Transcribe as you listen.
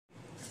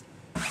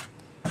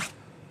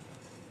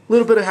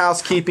little bit of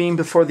housekeeping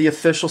before the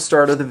official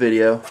start of the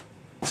video.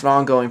 It's an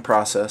ongoing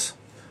process.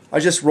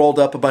 I just rolled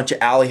up a bunch of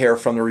alley hair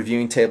from the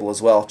reviewing table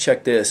as well.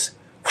 Check this.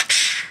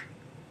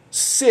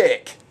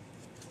 Sick!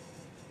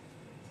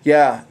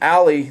 Yeah,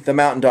 Allie, the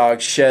mountain dog,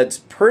 sheds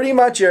pretty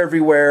much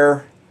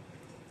everywhere.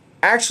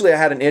 Actually, I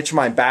had an itch in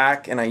my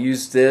back, and I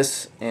used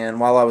this, and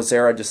while I was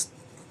there, I just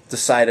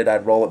decided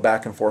I'd roll it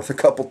back and forth a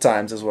couple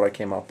times is what I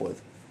came up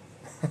with.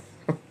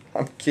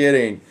 I'm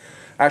kidding.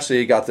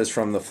 Actually, I got this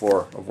from the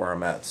floor of where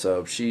I'm at,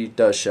 so she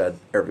does shed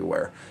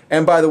everywhere.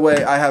 And by the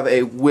way, I have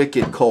a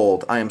wicked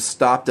cold. I am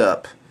stopped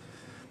up,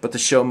 but the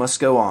show must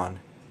go on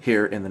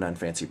here in the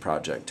Nutnfancy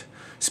project.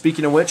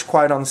 Speaking of which,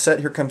 quiet on the set,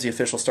 here comes the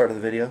official start of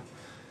the video.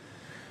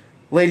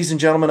 Ladies and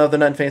gentlemen of the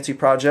Nutnfancy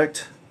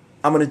project,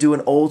 I'm going to do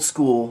an old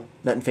school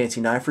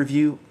Nutnfancy knife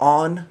review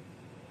on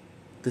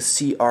the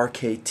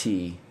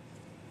CRKT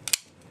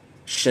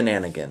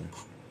Shenanigan.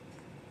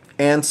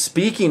 And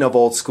speaking of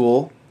old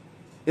school,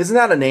 isn't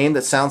that a name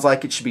that sounds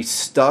like it should be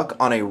stuck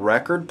on a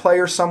record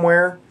player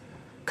somewhere?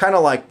 Kind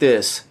of like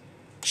this.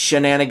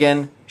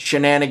 Shenanigan,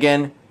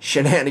 Shenanigan,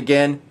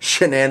 Shenanigan,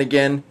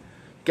 Shenanigan. You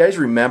guys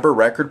remember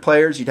record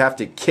players? You'd have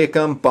to kick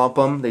them, bump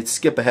them. They'd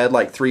skip ahead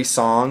like 3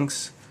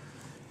 songs.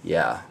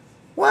 Yeah.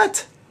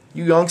 What?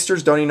 You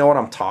youngsters don't even know what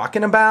I'm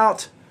talking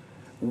about?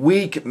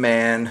 Weak,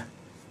 man.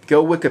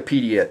 Go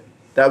Wikipedia it.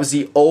 That was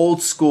the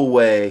old school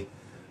way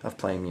of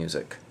playing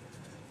music.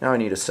 Now I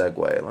need a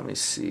segue. Let me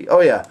see.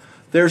 Oh yeah.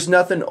 There's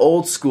nothing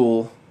old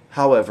school,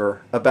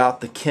 however, about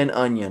the Ken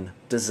Onion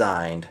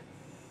designed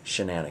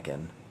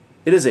Shenanigan.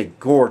 It is a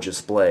gorgeous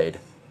blade.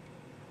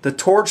 The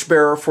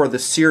torchbearer for the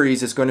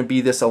series is going to be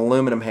this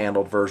aluminum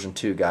handled version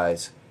too,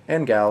 guys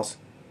and gals.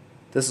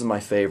 This is my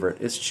favorite.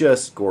 It's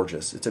just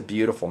gorgeous. It's a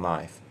beautiful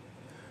knife.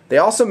 They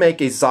also make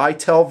a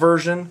Zytel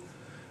version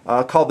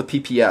called the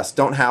PPS.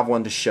 Don't have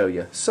one to show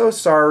you. So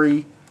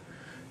sorry.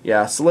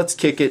 Yeah, so let's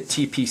kick it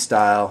TP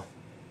style.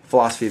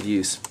 Philosophy of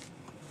use.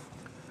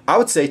 I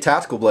would say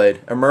tactical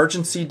blade.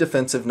 Emergency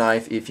defensive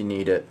knife if you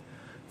need it.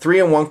 3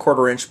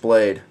 1/4 inch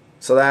blade.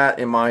 So that,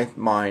 in my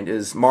mind,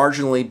 is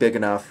marginally big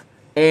enough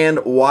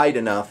and wide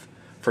enough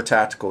for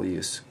tactical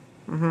use.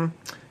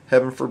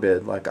 Heaven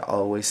forbid, like I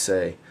always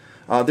say.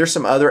 There's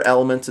some other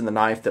elements in the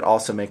knife that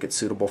also make it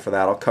suitable for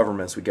that. I'll cover them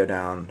as we go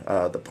down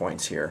the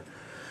points here.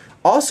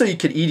 Also, you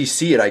could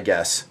EDC it, I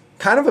guess.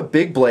 Kind of a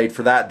big blade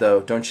for that, though,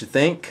 don't you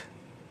think?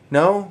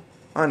 No?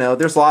 I know.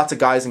 There's lots of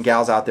guys and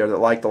gals out there that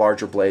like the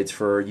larger blades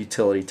for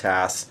utility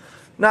tasks.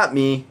 Not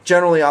me.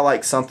 Generally, I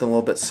like something a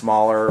little bit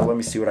smaller. Let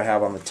me see what I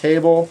have on the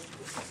table.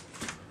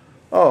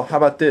 Oh, how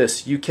about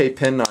this? UK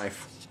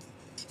penknife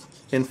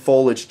in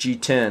foliage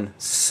G10.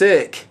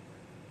 Sick!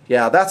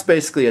 Yeah, that's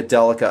basically a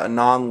Delica, a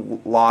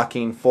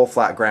non-locking, full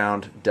flat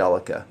ground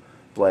Delica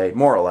blade,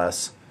 more or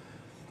less.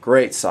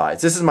 Great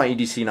size. This is my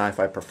EDC knife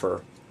I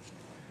prefer.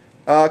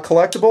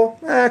 Collectible?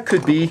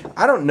 Could be.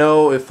 I don't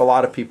know if a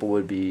lot of people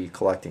would be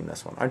collecting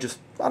this one.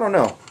 I don't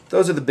know.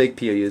 Those are the big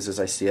POUs as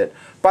I see it.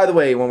 By the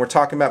way, when we're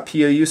talking about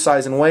POU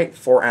size and weight,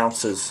 4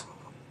 ounces.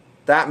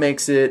 That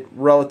makes it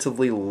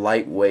relatively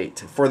lightweight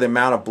for the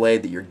amount of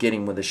blade that you're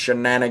getting with the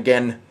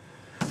Shenanigan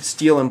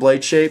steel and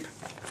blade shape.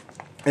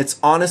 It's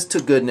honest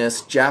to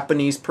goodness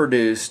Japanese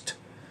produced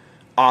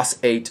AUS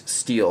 8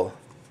 steel.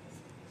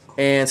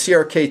 And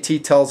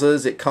CRKT tells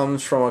us it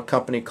comes from a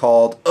company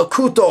called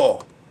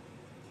Akuto.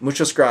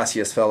 Muchas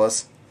gracias,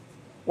 fellas.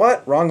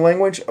 What? Wrong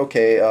language?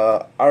 Okay,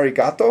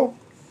 arigato?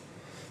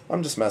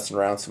 I'm just messing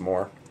around some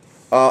more.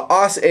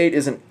 AUS 8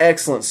 is an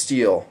excellent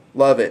steel.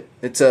 Love it.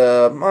 It's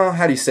a,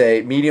 how do you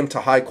say, medium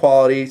to high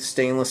quality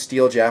stainless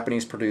steel,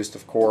 Japanese produced,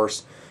 of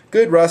course.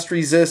 Good rust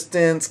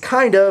resistance,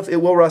 kind of.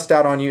 It will rust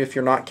out on you if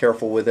you're not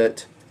careful with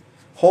it.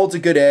 Holds a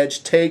good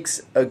edge,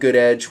 takes a good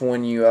edge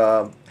when you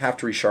have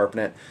to resharpen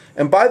it.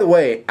 And by the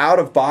way, out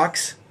of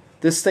box,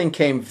 this thing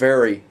came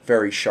very,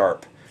 very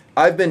sharp.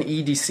 I've been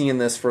EDCing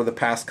this for the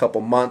past couple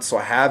months, so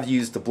I have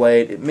used the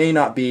blade. It may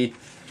not be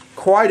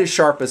quite as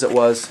sharp as it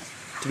was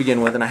to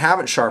begin with, and I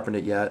haven't sharpened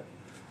it yet.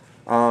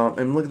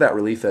 And look at that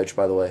relief edge,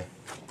 by the way.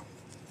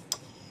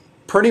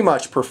 Pretty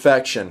much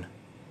perfection.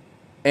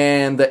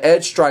 And the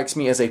edge strikes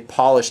me as a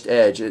polished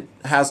edge. It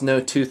has no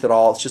tooth at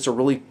all. It's just a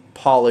really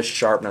polished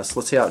sharpness.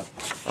 Let's see how,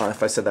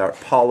 if I said that right,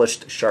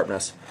 polished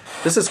sharpness.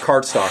 This is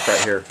cardstock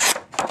right here.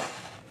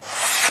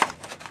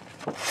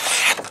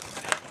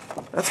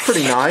 That's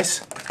pretty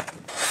nice.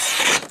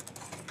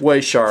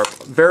 Way sharp.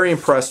 Very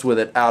impressed with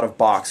it out of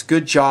box.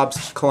 Good job,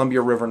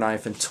 Columbia River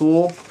Knife and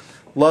Tool.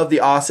 Love the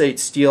AUS 8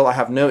 steel. I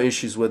have no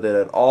issues with it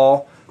at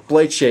all.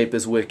 Blade shape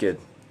is wicked.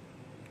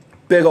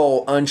 Big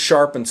old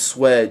unsharpened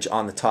swedge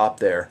on the top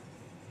there.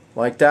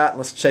 Like that.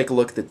 Let's take a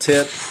look at the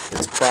tip,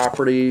 its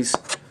properties.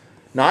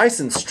 Nice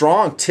and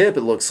strong tip,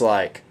 it looks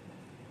like.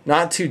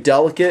 Not too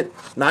delicate.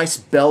 Nice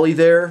belly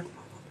there.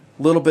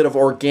 Little bit of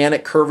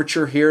organic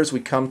curvature here as we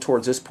come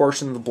towards this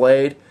portion of the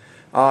blade.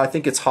 I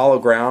think it's hollow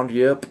ground,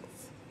 yep,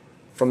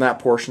 from that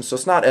portion. So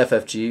it's not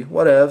FFG.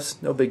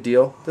 Whatevs, no big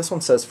deal. This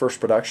one says first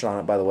production on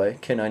it, by the way.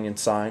 Ken Onion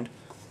signed.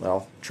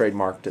 Well,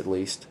 trademarked at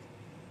least.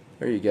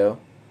 There you go.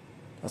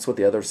 That's what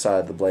the other side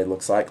of the blade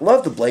looks like.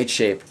 Love the blade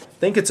shape.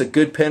 Think it's a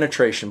good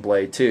penetration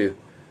blade too.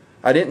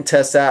 I didn't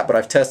test that, but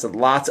I've tested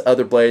lots of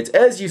other blades,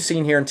 as you've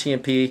seen here in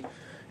TMP,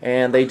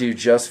 and they do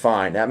just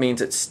fine. That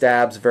means it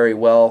stabs very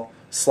well,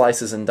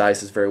 slices and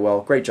dices very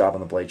well. Great job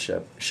on the blade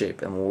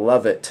shape, and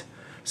love it.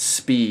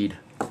 Speed.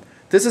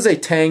 This is a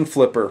tang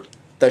flipper,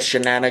 the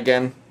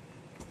Shenanigan.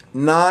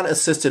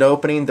 Non-assisted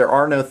opening. There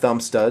are no thumb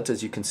studs,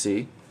 as you can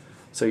see.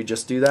 So you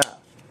just do that.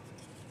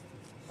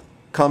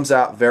 Comes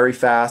out very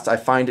fast. I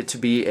find it to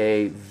be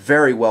a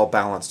very well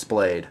balanced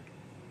blade.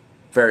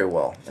 Very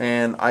well.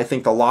 And I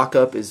think the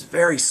lockup is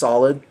very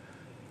solid.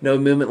 No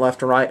movement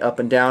left and right, up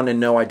and down, and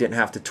no, I didn't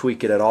have to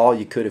tweak it at all.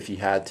 You could if you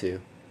had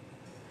to.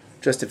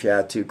 Just if you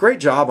had to. Great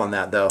job on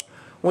that, though.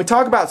 When we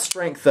talk about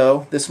strength,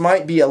 though, this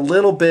might be a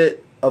little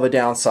bit of a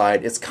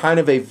downside. It's kind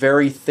of a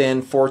very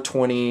thin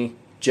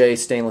 420J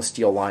stainless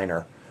steel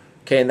liner.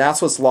 Okay, and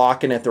that's what's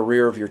locking at the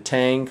rear of your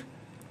tang.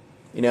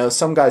 You know,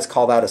 some guys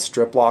call that a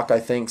strip lock, I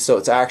think. So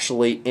it's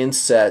actually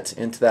inset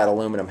into that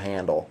aluminum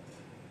handle.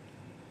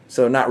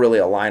 So not really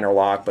a liner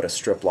lock, but a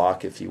strip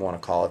lock if you want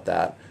to call it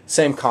that.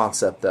 Same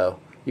concept, though.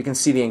 You can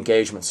see the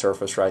engagement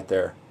surface right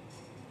there.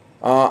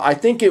 I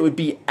think it would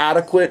be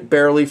adequate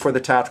barely for the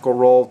tactical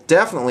roll.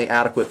 Definitely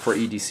adequate for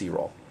EDC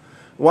roll.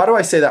 Why do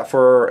I say that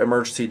for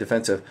emergency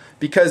defensive?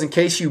 Because in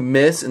case you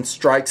miss and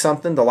strike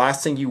something, the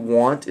last thing you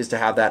want is to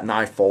have that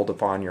knife fold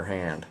upon your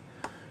hand.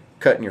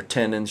 Cutting your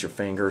tendons, your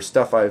fingers,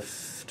 stuff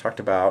I've talked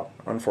about,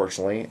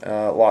 unfortunately,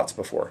 lots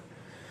before.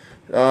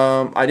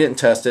 I didn't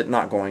test it,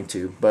 not going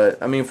to.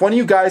 But, I mean, if one of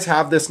you guys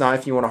have this knife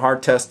and you want to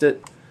hard test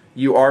it,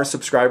 you are a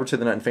subscriber to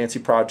the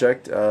Nutnfancy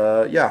project,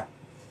 yeah,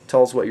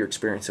 tell us what your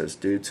experience is,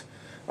 dudes.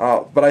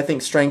 But I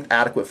think strength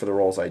adequate for the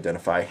rolls I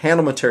identify.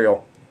 Handle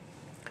material.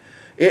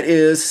 It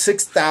is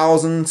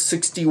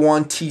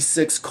 6061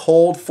 T6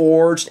 cold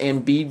forged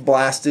and bead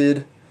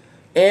blasted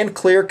and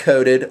clear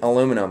coated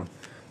aluminum.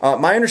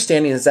 My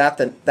understanding is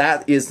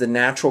that is the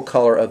natural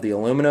color of the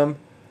aluminum.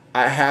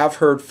 I have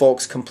heard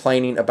folks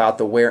complaining about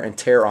the wear and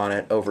tear on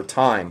it over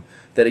time,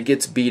 that it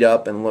gets beat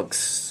up and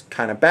looks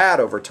kind of bad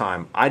over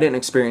time. I didn't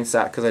experience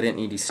that because I didn't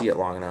EDC it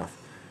long enough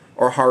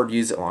or hard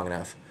use it long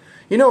enough.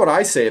 You know what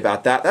I say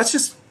about that? That's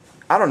just,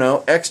 I don't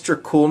know, extra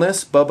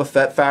coolness, Boba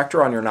Fett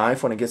factor on your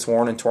knife when it gets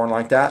worn and torn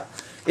like that.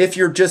 If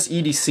you're just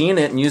EDCing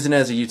it and using it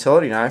as a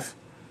utility knife,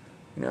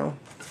 you know,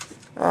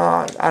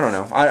 I don't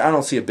know. I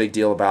don't see a big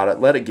deal about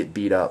it. Let it get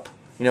beat up.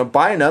 You know,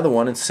 buy another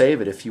one and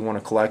save it if you want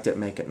to collect it and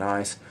make it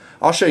nice.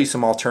 I'll show you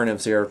some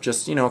alternatives here,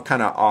 just, you know,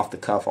 kind of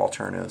off-the-cuff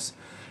alternatives.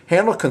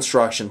 Handle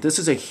construction. This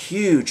is a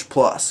huge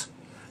plus.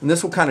 And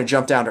this will kind of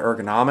jump down to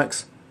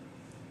ergonomics.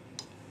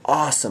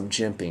 Awesome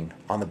jimping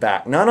on the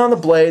back. None on the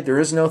blade. There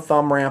is no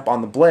thumb ramp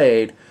on the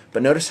blade.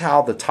 But notice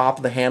how the top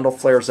of the handle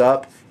flares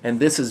up. And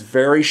this is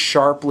very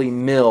sharply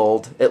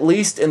milled, at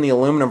least in the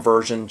aluminum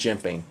version,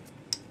 jimping.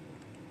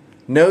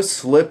 No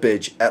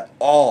slippage at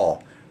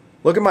all.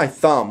 Look at my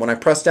thumb. When I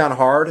press down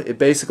hard, it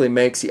basically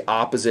makes the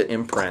opposite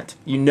imprint.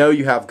 You know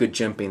you have good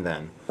jimping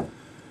then.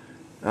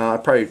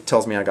 It probably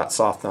tells me I got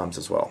soft thumbs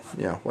as well.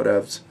 Yeah,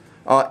 whatevs.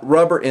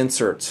 Rubber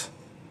inserts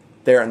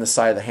there on the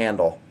side of the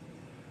handle.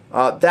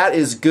 That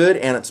is good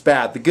and it's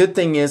bad. The good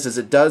thing is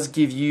it does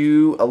give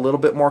you a little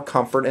bit more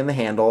comfort in the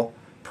handle,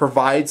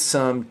 provides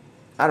some,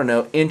 I don't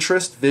know,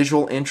 interest,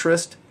 visual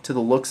interest to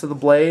the looks of the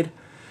blade.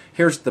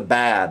 Here's the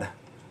bad.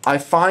 I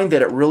find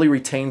that it really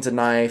retains a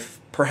knife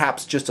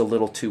perhaps just a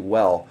little too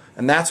well.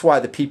 And that's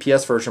why the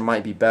PPS version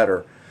might be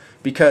better.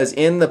 Because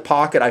in the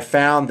pocket I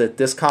found that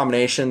this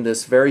combination,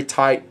 this very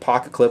tight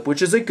pocket clip,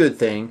 which is a good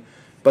thing,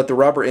 but the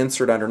rubber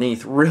insert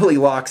underneath really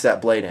locks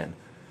that blade in.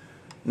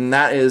 And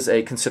that is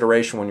a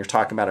consideration when you're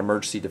talking about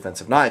emergency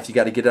defensive knife. You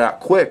got to get it out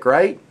quick,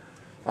 right?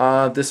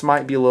 This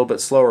might be a little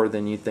bit slower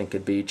than you think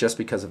it'd be just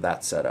because of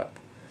that setup.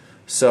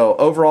 So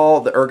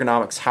overall, the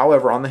ergonomics,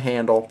 however, on the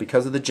handle,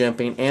 because of the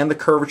jimping and the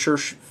curvature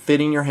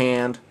fitting your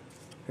hand,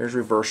 here's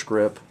reverse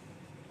grip,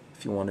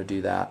 if you want to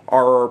do that,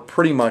 are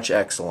pretty much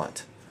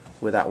excellent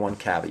with that one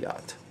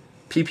caveat.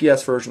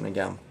 PPS version,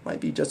 again,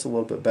 might be just a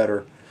little bit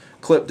better.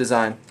 Clip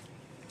design.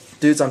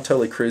 Dudes, I'm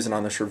totally cruising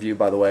on this review,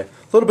 by the way. A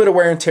little bit of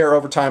wear and tear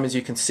over time, as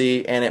you can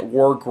see, and it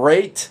wore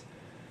great.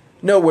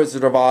 No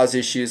Wizard of Oz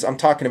issues. I'm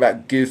talking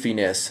about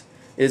goofiness.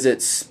 Is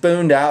it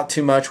spooned out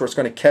too much where it's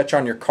going to catch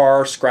on your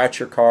car, scratch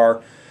your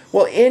car?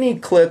 Well, any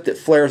clip that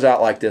flares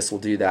out like this will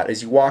do that.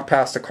 As you walk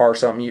past a car or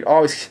something, you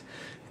always,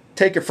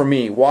 take it from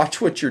me,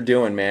 watch what you're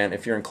doing, man.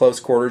 If you're in close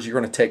quarters, you're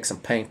going to take some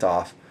paint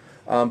off.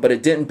 But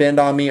it didn't bend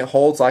on me. It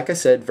holds, like I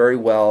said, very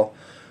well.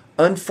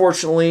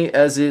 Unfortunately,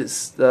 as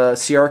is the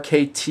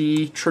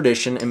CRKT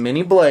tradition in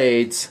many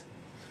blades,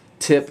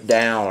 tip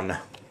down.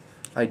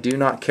 I do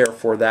not care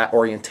for that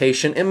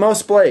orientation in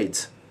most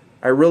blades.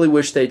 I really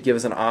wish they'd give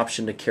us an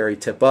option to carry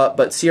tip up,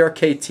 but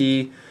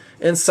CRKT,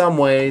 in some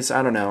ways,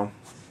 I don't know,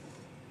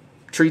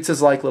 treats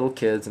us like little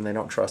kids and they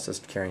don't trust us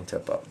carrying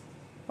tip up.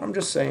 I'm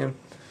just saying.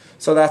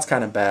 So that's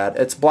kind of bad.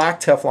 It's black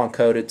Teflon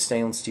coated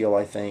stainless steel,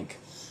 I think.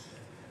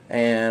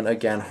 And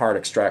again, hard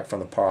extract from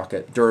the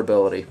pocket.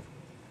 Durability.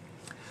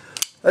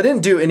 I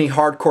didn't do any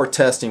hardcore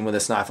testing with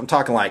this knife. I'm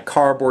talking like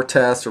cardboard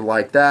test or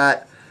like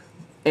that.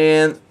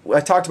 And I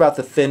talked about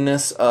the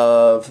thinness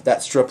of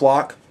that strip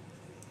lock.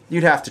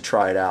 You'd have to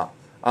try it out.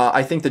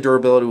 I think the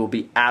durability will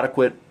be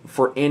adequate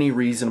for any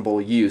reasonable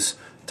use.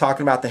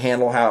 Talking about the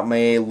handle, how it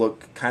may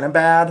look kind of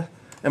bad.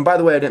 And by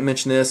the way, I didn't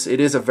mention this. It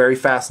is a very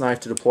fast knife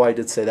to deploy. I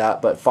did say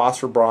that. But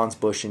phosphor bronze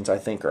bushings, I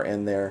think, are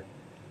in there.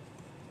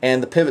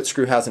 And the pivot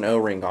screw has an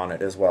O-ring on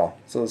it as well.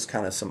 So there's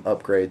kind of some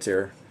upgrades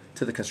here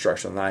to the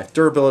construction of the knife.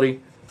 Durability,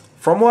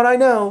 from what I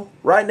know,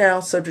 right now,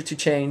 subject to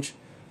change,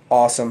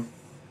 awesome.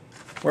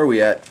 Where are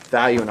we at?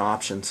 Value and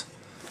options.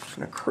 I'm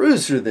going to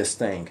cruise through this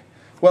thing.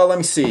 Well, let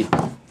me see.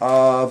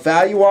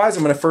 Value-wise,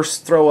 I'm going to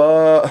first throw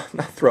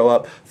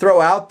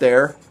out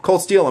there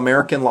Cold Steel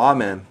American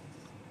Lawman.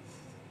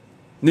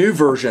 New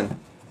version.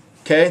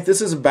 Okay,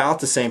 this is about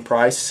the same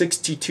price,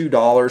 $62,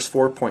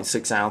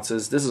 4.6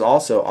 ounces. This is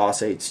also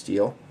AUS 8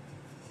 steel.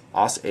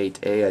 AUS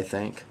 8A, I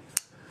think.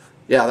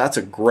 Yeah, that's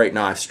a great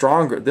knife.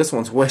 Stronger. This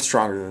one's way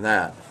stronger than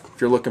that. If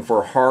you're looking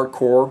for a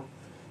hardcore,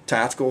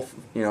 tactical,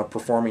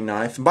 performing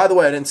knife. And by the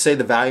way, I didn't say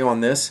the value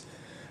on this.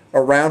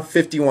 Around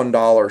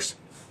 $51.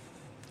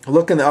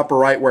 Look in the upper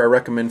right where I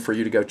recommend for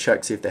you to go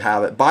check, see if they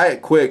have it. Buy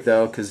it quick,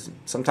 though, because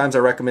sometimes I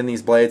recommend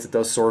these blades at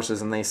those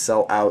sources and they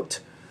sell out.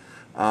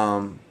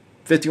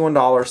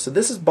 $51. So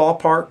this is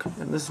ballpark,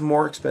 and this is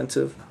more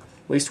expensive.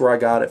 At least where I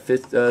got it,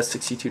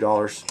 $62.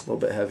 A little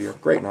bit heavier.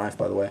 Great knife,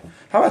 by the way.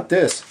 How about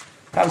this?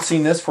 Haven't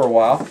seen this for a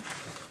while.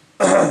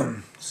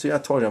 See, I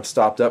told you I'm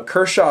stopped up.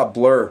 Kershaw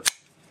Blur.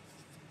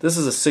 This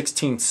is a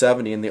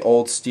 1670 in the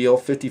old steel,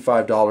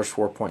 $55,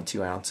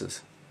 4.2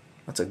 ounces.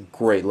 That's a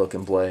great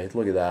looking blade.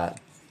 Look at that.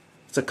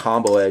 It's a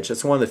combo edge.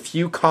 That's one of the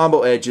few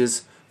combo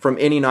edges from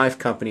any knife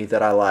company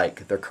that I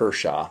like. They're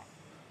Kershaw.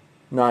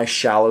 Nice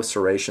shallow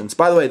serrations.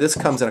 By the way, this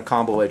comes in a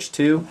combo edge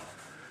too,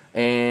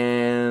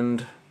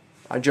 and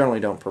I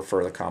generally don't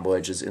prefer the combo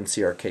edges in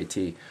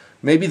CRKT.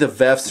 Maybe the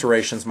VEF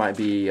serrations might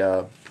be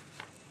an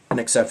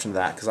exception to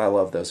that, because I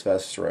love those VEF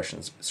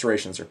serrations.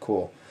 Serrations are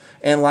cool.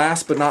 And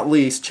last but not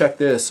least, check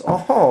this.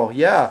 Oh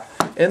yeah,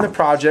 in the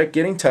project,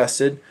 getting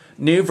tested,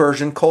 new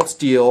version Cold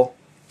Steel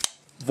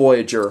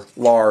Voyager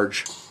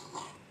large.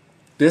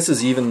 This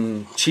is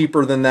even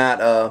cheaper than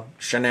that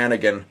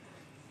Shenanigan.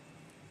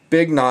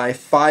 Big knife,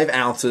 5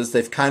 ounces.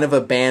 They've kind of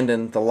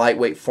abandoned the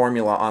lightweight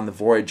formula on the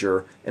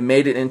Voyager and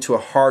made it into a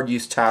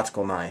hard-use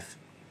tactical knife.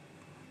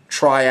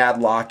 Triad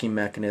locking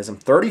mechanism.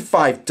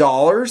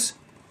 $35?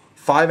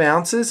 5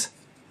 ounces?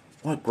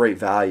 What great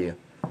value.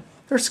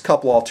 There's a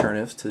couple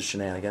alternatives to the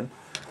Shenanigan.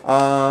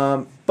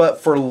 But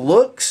for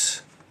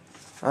looks,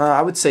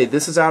 I would say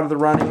this is out of the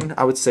running.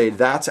 I would say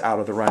that's out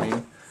of the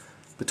running.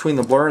 Between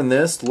the Blur and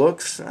this,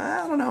 looks,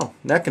 I don't know,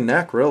 neck and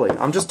neck, really.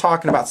 I'm just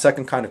talking about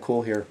second kind of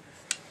cool here.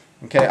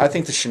 Okay, I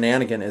think the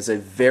Shenanigan is a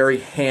very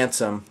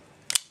handsome,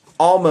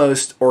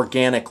 almost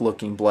organic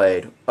looking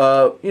blade.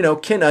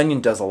 Ken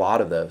Onion does a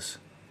lot of those.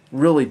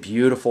 Really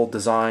beautiful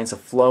designs,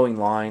 of flowing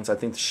lines. I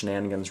think the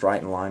Shenanigan's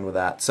right in line with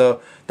that. So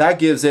that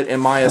gives it, in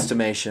my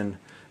estimation,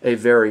 a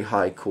very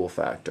high cool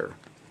factor.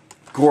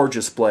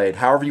 Gorgeous blade.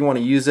 However you want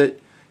to use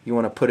it, you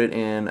want to put it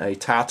in a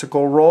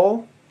tactical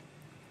role,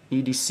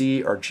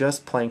 EDC, or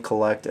just plain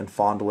collect and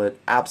fondle it.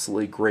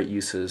 Absolutely great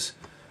uses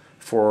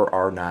for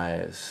our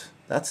knives.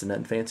 That's the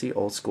Nutnfancy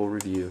Old School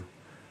Review.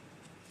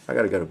 I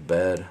gotta go to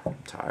bed. I'm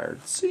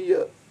tired. See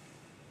ya.